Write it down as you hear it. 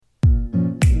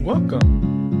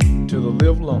Welcome to the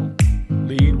Live Long,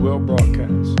 Lead Well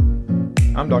broadcast.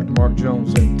 I'm Dr. Mark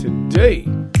Jones, and today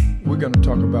we're going to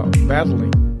talk about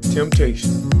battling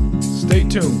temptation. Stay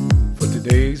tuned for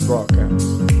today's broadcast.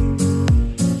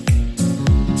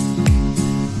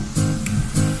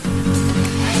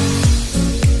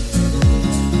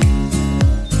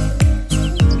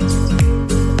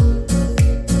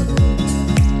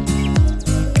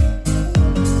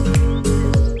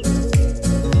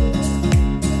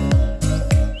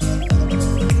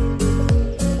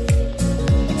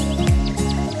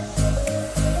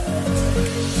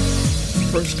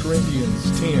 1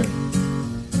 Corinthians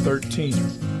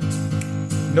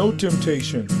 10:13. No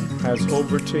temptation has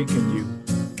overtaken you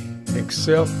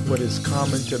except what is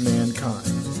common to mankind.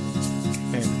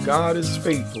 And God is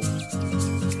faithful.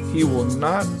 He will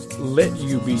not let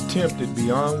you be tempted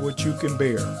beyond what you can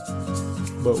bear.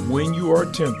 But when you are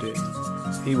tempted,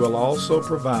 He will also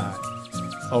provide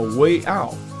a way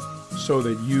out so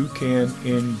that you can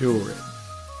endure it.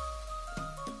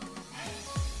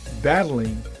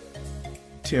 Battling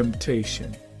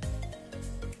temptation.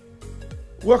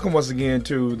 Welcome once again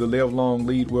to the Live Long,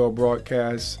 Lead Well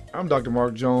broadcast. I'm Dr.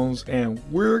 Mark Jones, and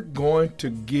we're going to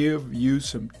give you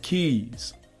some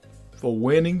keys for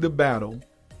winning the battle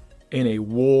in a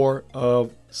war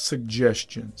of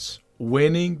suggestions.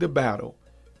 Winning the battle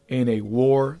in a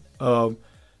war of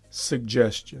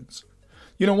suggestions.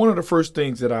 You know, one of the first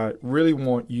things that I really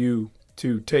want you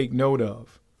to take note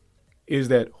of is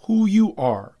that who you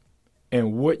are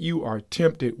and what you are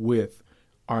tempted with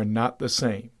are not the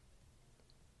same.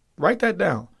 Write that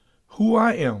down. Who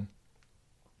I am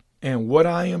and what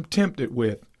I am tempted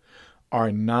with are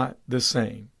not the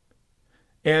same.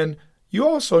 And you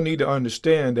also need to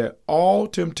understand that all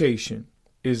temptation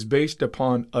is based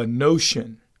upon a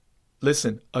notion,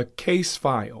 a case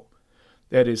file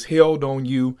that is held on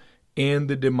you in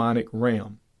the demonic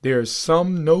realm. There's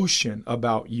some notion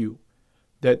about you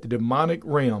that the demonic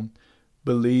realm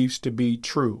believes to be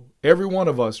true. Every one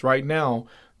of us right now,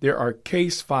 there are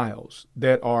case files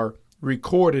that are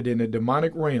recorded in the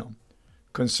demonic realm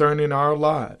concerning our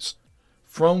lives,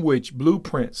 from which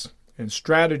blueprints and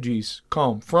strategies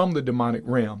come from the demonic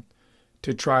realm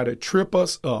to try to trip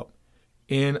us up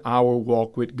in our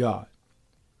walk with God.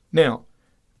 Now,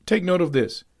 take note of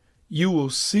this. You will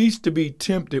cease to be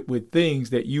tempted with things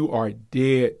that you are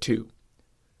dead to.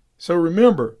 So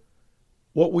remember,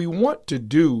 what we want to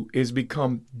do is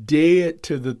become dead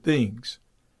to the things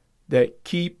that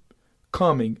keep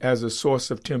coming as a source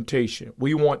of temptation.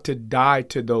 We want to die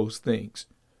to those things.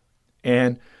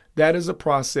 And that is a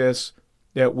process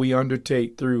that we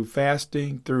undertake through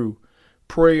fasting, through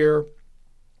prayer,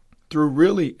 through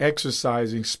really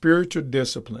exercising spiritual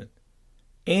discipline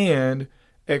and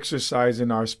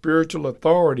exercising our spiritual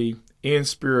authority in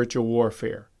spiritual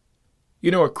warfare.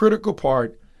 You know, a critical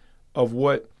part of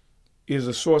what is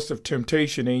a source of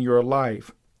temptation in your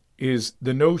life is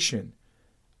the notion,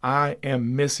 I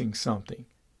am missing something.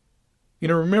 You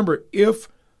know, remember, if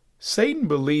Satan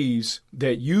believes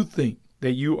that you think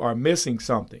that you are missing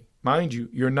something, mind you,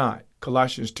 you're not.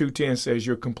 Colossians 2:10 says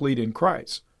you're complete in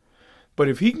Christ. But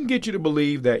if he can get you to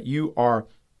believe that you are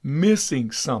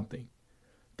missing something,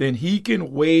 then he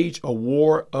can wage a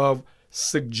war of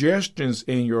suggestions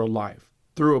in your life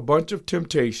through a bunch of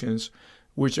temptations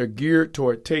which are geared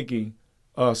toward taking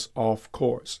us off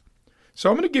course. So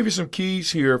I'm going to give you some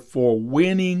keys here for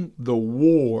winning the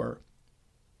war,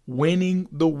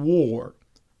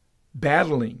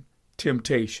 battling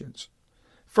temptations.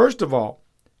 First of all,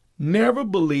 never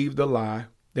believe the lie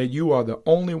that you are the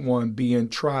only one being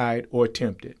tried or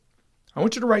tempted. I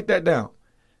want you to write that down.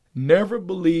 Never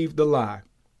believe the lie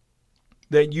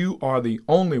that you are the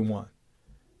only one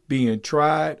being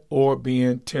tried or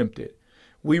being tempted.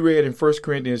 We read in 1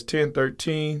 Corinthians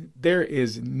 10:13, there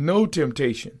is no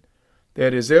temptation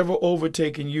that has ever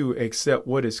overtaken you except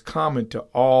what is common to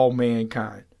all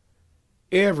mankind.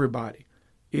 Everybody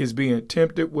is being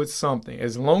tempted with something.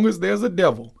 As long as there's a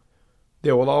devil,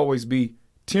 there will always be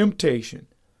temptation,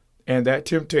 and that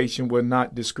temptation will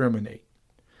not discriminate.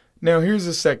 Now, here's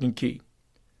the second key.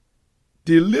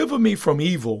 Deliver me from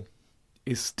evil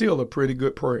is still a pretty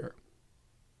good prayer.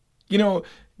 You know,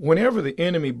 whenever the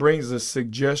enemy brings a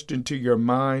suggestion to your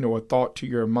mind or a thought to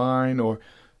your mind or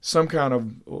some kind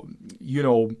of,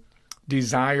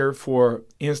 desire for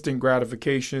instant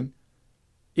gratification,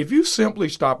 if you simply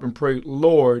stop and pray,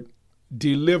 Lord,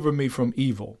 deliver me from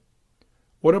evil.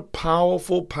 What a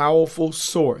powerful, powerful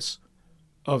source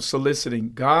of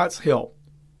soliciting God's help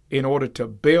in order to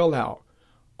bail out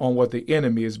on what the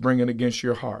enemy is bringing against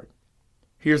your heart.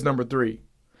 Here's number 3.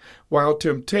 While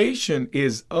temptation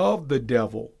is of the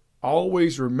devil,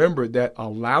 always remember that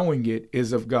allowing it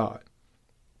is of God.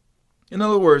 In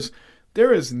other words,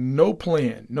 there is no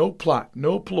plan, no plot,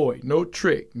 no ploy, no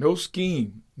trick, no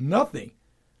scheme, nothing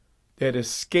that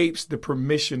escapes the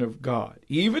permission of God.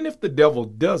 Even if the devil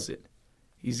does it,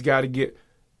 he's got to get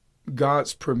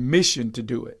God's permission to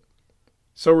do it.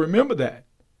 So remember that,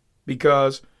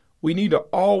 because we need to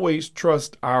always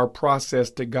trust our process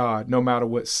to God, no matter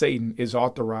what Satan is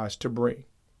authorized to bring.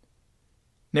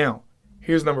 Now,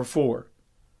 here's number 4.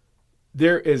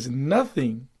 There is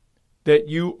nothing that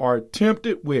you are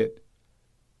tempted with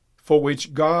for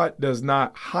which God does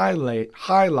not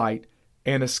highlight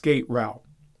an escape route.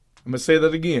 I'm going to say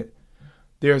that again.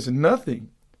 There's nothing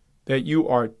that you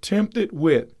are tempted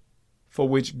with for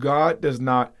which God does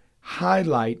not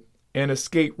highlight an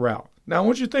escape route. Now, I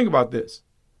want you to think about this.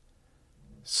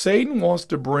 Satan wants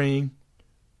to bring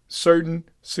certain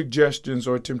suggestions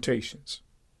or temptations.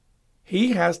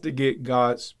 He has to get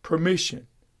God's permission.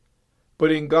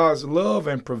 But in God's love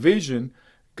and provision,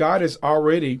 God has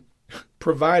already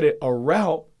provided a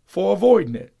route for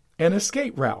avoiding it, an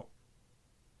escape route.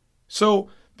 So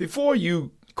before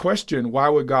you question why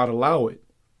would God allow it,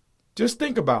 just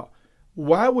think about,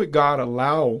 why would God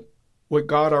allow what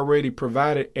God already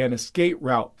provided an escape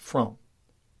route from?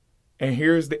 And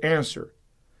here's the answer: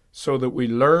 so that we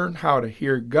learn how to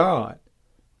hear God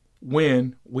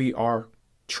when we are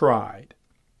tried.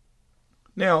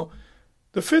 Now,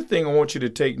 the 5th thing I want you to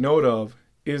take note of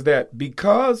is that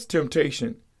because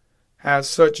temptation has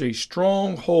such a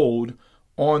strong hold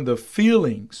on the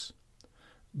feelings,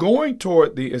 going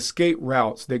toward the escape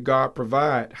routes that God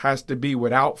provides has to be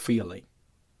without feeling.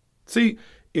 See,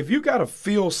 if you got to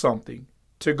feel something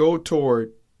to go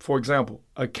toward, for example,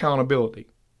 accountability.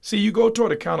 See, you go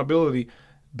toward accountability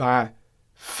by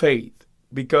faith,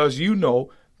 because you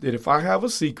know that if I have a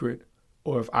secret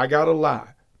or if I got to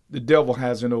lie, the devil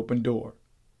has an open door.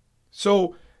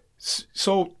 So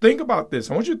think about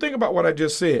this. I want you to think about what I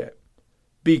just said.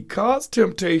 Because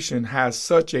temptation has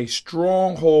such a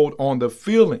strong hold on the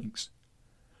feelings,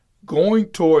 going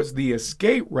towards the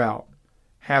escape route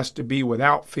has to be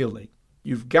without feeling.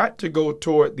 You've got to go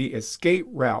toward the escape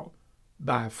route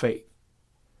by faith.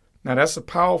 Now, that's a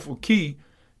powerful key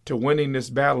to winning this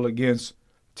battle against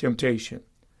temptation.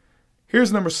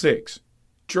 Here's number 6.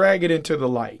 Drag it into the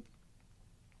light.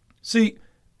 See,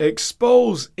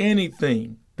 expose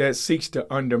anything that seeks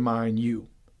to undermine you.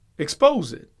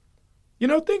 Expose it.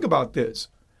 Think about this.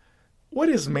 What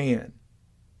is man?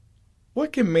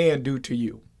 What can man do to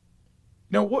you?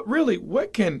 Now,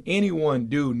 what can anyone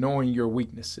do knowing your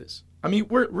weaknesses? I mean,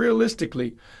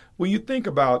 realistically, when you think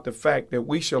about the fact that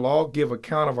we shall all give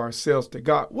account of ourselves to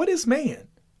God, what is man?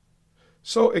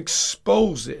 So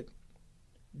expose it.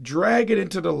 Drag it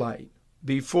into the light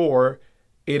before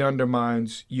it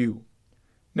undermines you.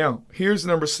 Now, here's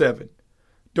number 7.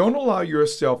 Don't allow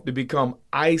yourself to become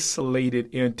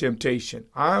isolated in temptation.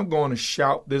 I'm going to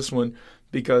shout this one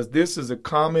because this is a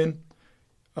common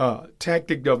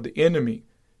tactic of the enemy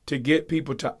to get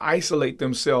people to isolate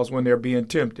themselves when they're being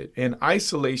tempted. And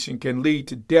isolation can lead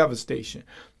to devastation.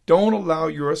 Don't allow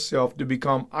yourself to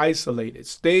become isolated.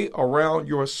 Stay around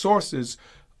your sources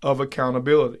of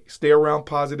accountability. Stay around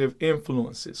positive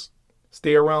influences.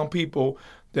 Stay around people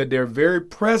that their very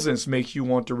presence makes you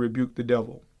want to rebuke the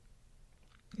devil.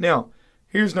 Now,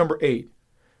 here's number 8.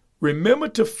 Remember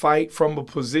to fight from a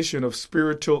position of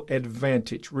spiritual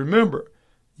advantage. Remember,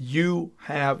 you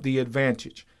have the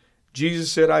advantage.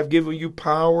 Jesus said, I've given you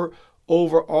power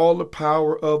over all the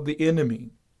power of the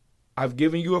enemy. I've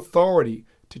given you authority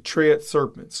to tread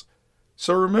serpents.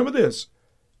 So remember this.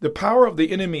 The power of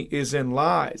the enemy is in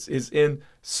lies, is in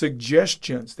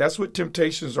suggestions. That's what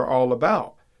temptations are all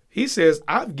about. He says,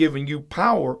 I've given you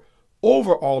power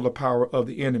over all the power of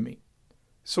the enemy.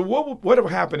 So what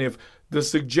would happen if the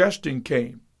suggestion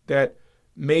came that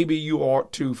maybe you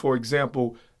ought to, for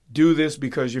example, do this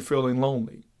because you're feeling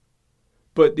lonely?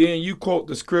 But then you quote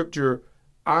the scripture,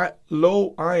 I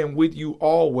am with you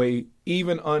always,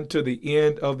 even unto the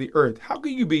end of the earth. How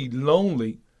can you be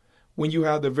lonely when you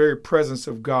have the very presence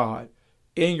of God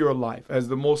in your life as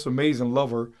the most amazing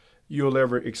lover you'll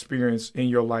ever experience in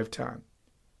your lifetime?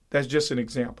 That's just an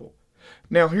example.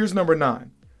 Now, here's number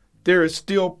 9. There is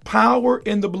still power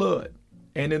in the blood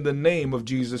and in the name of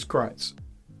Jesus Christ.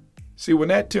 See, when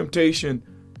that temptation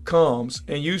comes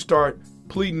and you start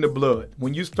pleading the blood,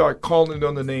 when you start calling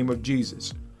on the name of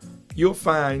Jesus, you'll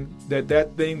find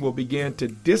that thing will begin to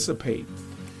dissipate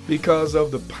because of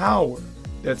the power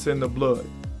that's in the blood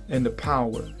and the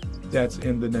power that's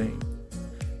in the name.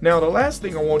 Now, the last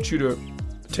thing I want you to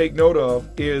take note of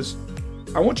is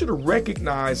I want you to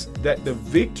recognize that the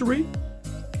victory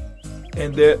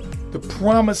and that the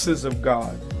promises of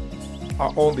God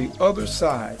are on the other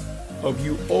side of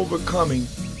you overcoming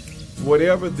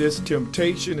whatever this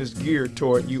temptation is geared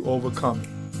toward you overcoming.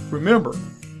 Remember,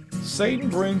 Satan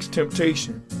brings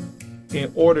temptation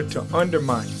in order to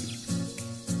undermine you,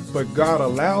 but God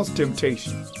allows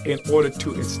temptation in order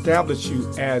to establish you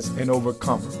as an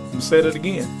overcomer. Let me say it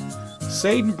again.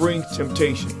 Satan brings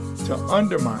temptation to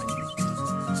undermine you.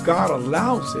 God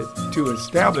allows it to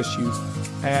establish you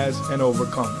as an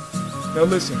overcomer. Now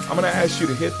listen, I'm going to ask you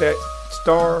to hit that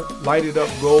star, light it up,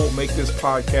 goal, make this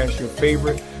podcast your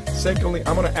favorite. Secondly,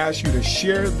 I'm going to ask you to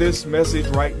share this message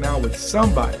right now with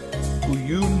somebody who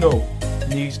you know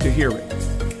needs to hear it.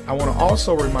 I want to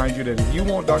also remind you that if you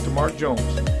want Dr. Mark Jones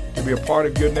to be a part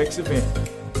of your next event,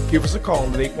 give us a call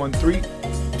at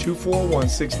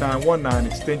 813-241-6919,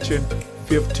 extension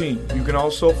 15. You can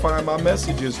also find my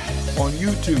messages on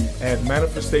YouTube at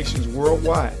Manifestations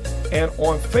Worldwide. And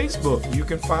on Facebook, you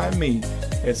can find me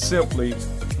at simply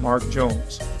Mark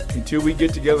Jones. Until we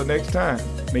get together next time,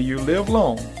 may you live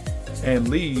long and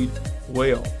lead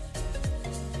well.